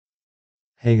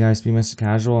Hey guys, be Mr.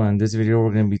 Casual, and in this video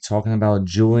we're gonna be talking about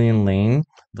Julian Lane,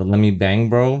 the Let Me Bang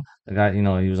Bro. The guy,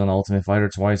 he was on the Ultimate Fighter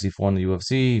twice. He fought in the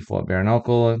UFC, he fought bare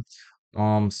knuckle. So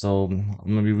I'm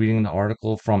gonna be reading the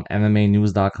article from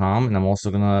MMAnews.com, and we're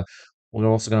also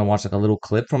gonna watch like a little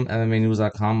clip from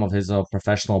MMAnews.com of his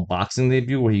professional boxing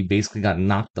debut, where he basically got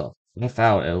knocked the F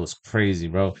out. It was crazy,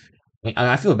 bro.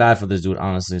 I feel bad for this dude,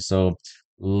 honestly. So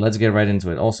let's get right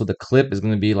into it. Also, the clip is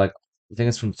gonna be like I think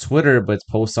it's from Twitter, but it's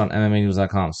posted on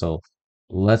MMAnews.com. So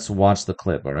let's watch the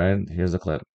clip. All right, here's the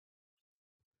clip.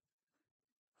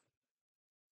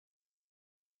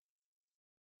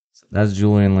 That's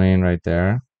Julian Lane right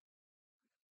there.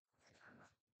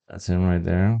 That's him right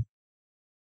there.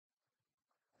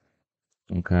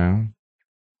 Okay.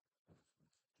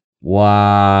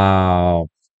 Wow.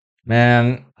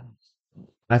 Man,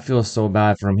 I feel so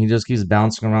bad for him. He just keeps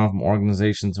bouncing around from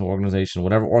organization to organization.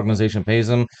 Whatever organization pays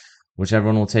him, whichever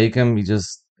one will take him, he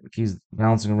just keeps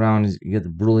bouncing around. He gets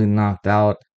brutally knocked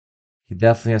out. He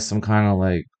definitely has some kind of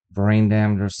like brain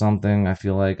damage or something. I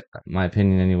feel like, my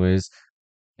opinion, anyways.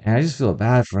 And I just feel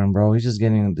bad for him, bro. He's just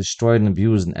getting destroyed and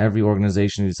abused in every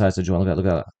organization he decides to join. Look at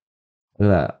that.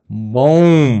 Look at that.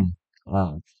 Boom.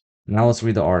 Wow. Now let's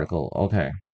read the article.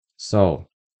 Okay. So,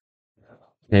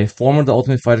 okay, former The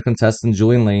Ultimate Fighter contestant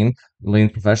Julian Lane,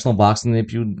 Lane's professional boxing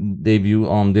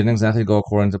debut didn't exactly go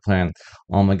according to plan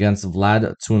against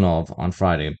Vlad Tunov on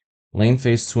Friday. Lane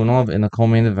faced Tunov in the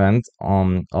co-main event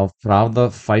of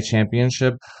Pravda Fight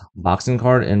Championship boxing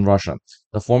card in Russia.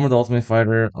 The former The Ultimate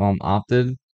Fighter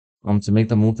opted to make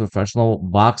the move to professional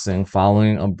boxing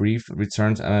following a brief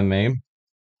return to MMA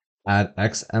at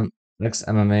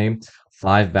XMMA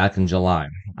 5 back in July.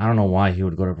 I don't know why he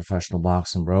would go to professional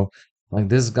boxing, bro. Like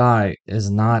this guy is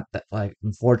not that like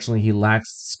unfortunately he lacks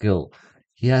skill.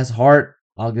 He has heart,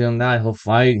 I'll give him that. He'll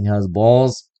fight, he has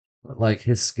balls, but like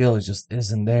his skill is just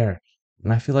isn't there.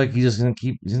 And I feel like he's gonna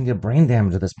get brain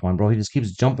damage at this point, bro. He just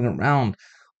keeps jumping around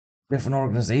different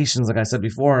organizations, like I said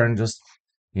before, and just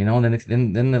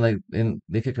then they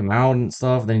they kick him out and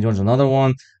stuff. Then he joins another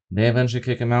one. They eventually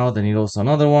kick him out. Then he goes to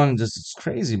another one. Just it's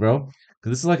crazy, bro. Because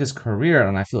this is like his career,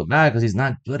 and I feel bad because he's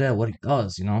not good at what he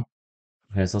does.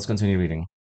 Okay, so let's continue reading.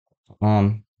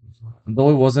 Um, though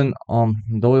it wasn't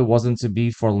to be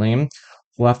for Lame,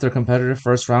 who after a competitive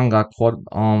first round got caught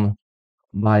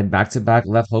by back-to-back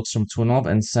left hooks from Tunov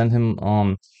and sent him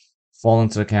falling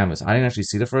to the canvas. I didn't actually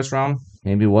see the first round.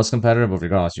 Maybe it was competitive, but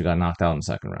regardless, you got knocked out in the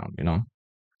second round.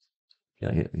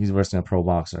 Yeah, he's worse than a pro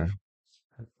boxer.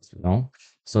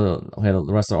 Okay, the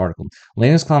rest of the article.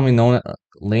 Lane is commonly known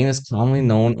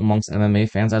amongst MMA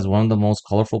fans as one of the most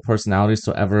colorful personalities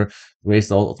to ever grace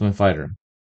the Ultimate Fighter.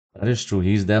 That is true.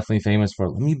 He's definitely famous for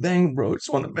 "Let me bang, bro.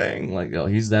 Just want to bang." Like, yo,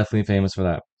 he's definitely famous for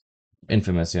that.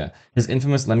 Infamous, yeah. His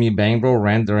infamous "Let Me Bang Bro"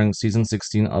 ran during season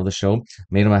 16 of the show,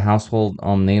 made him a household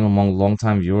name among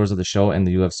longtime viewers of the show and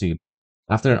the UFC.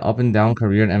 After an up and down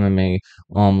career in MMA,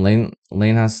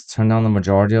 Lane has turned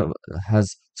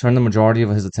the majority of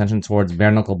his attention towards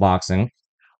bare knuckle boxing,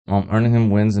 earning him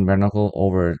wins in bare knuckle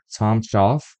over Tom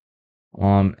Schaff,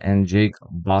 and Jake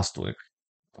Bostwick.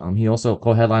 He also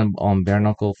co-headlined Bare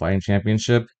Knuckle Fighting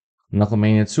Championship,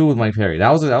 Knucklemania 2 with Mike Perry.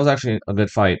 That was actually a good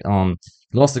fight. He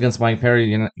lost against Mike Perry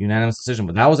unanimous decision,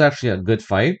 but that was actually a good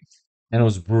fight, and it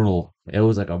was brutal. It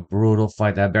was like a brutal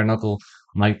fight. That Bare Knuckle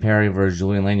Mike Perry versus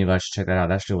Julian Lane. You guys should check that out.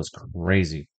 That shit was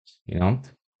crazy. You know.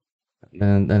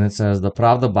 And then it says the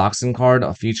Pravda boxing card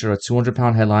feature a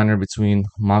 200-pound headliner between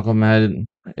Magomed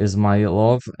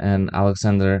Ismailov and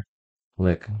Alexander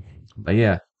Lick. But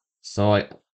yeah, so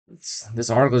this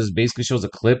article just basically shows a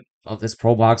clip of this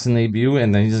pro boxing debut,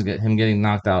 and then you just get him getting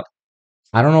knocked out.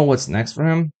 I don't know what's next for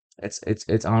him.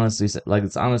 It's honestly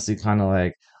it's honestly kind of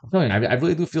like I'm telling you, I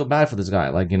really do feel bad for this guy.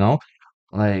 Like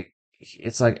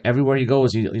it's like everywhere he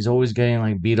goes, he's always getting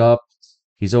like beat up.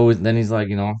 He's like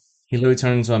he literally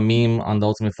turned into a meme on the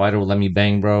Ultimate Fighter with "Let Me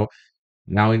Bang, Bro."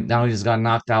 Now he just got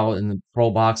knocked out in the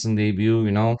pro boxing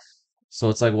debut. So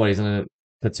it's like what he's gonna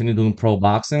continue doing pro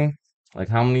boxing? Like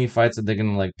how many fights are they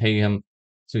gonna like pay him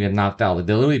to get knocked out? Like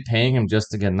they're literally paying him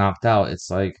just to get knocked out. It's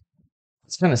like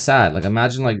it's kind of sad. Like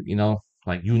imagine like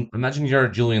you imagine you're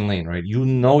Julian Lane, right? You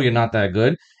know you're not that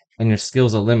good and your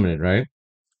skills are limited, right?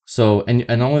 So and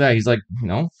only that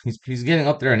he's getting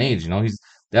up there in age. He's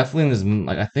definitely in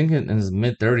like I think in his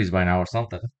mid 30s by now or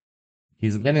something.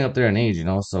 He's getting up there in age.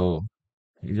 So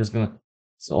you're just gonna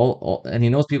and he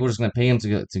knows people are just gonna pay him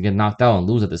to get knocked out and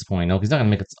lose at this point. He's not gonna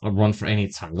make a run for any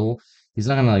title. He's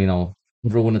not gonna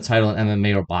ever win a title in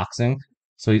MMA or boxing.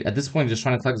 So at this point, he's just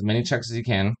trying to collect as many checks as he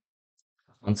can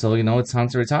until it's time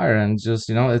to retire. And just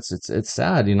it's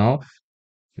sad.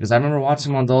 Because I remember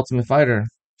watching him on The Ultimate Fighter.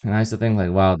 And I used to think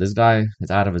like, wow, this guy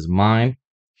is out of his mind.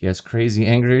 He has crazy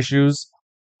anger issues,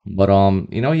 but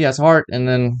he has heart, and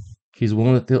then he's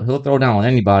willing to he'll throw down on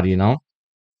anybody.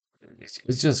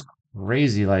 It's just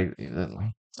crazy. Like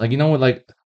what, like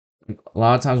a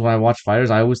lot of times when I watch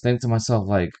fighters, I always think to myself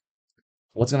like,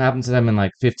 what's gonna happen to them in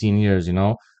like 15 years?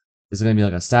 Is it gonna be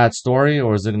like a sad story,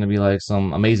 or is it gonna be like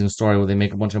some amazing story where they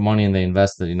make a bunch of money and they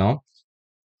invest it?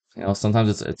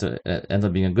 Sometimes it ends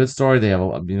up being a good story. They have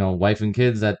a wife and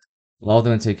kids that love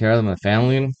them and take care of them and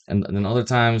family, and then other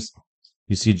times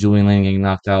you see Julian Lane getting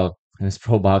knocked out in his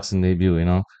pro boxing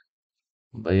debut.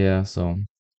 But yeah, so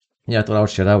yeah, I thought I would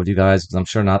share that with you guys because I'm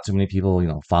sure not too many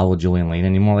people follow Julian Lane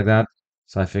anymore like that.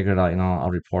 So I figured out I'll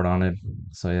report on it.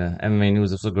 So yeah, MMA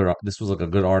news. This was like a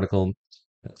good article.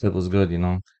 The clip was good.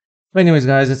 But anyways,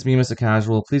 guys, it's me, Mr.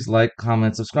 Casual. Please like,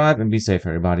 comment, subscribe, and be safe,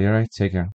 everybody. All right, take care.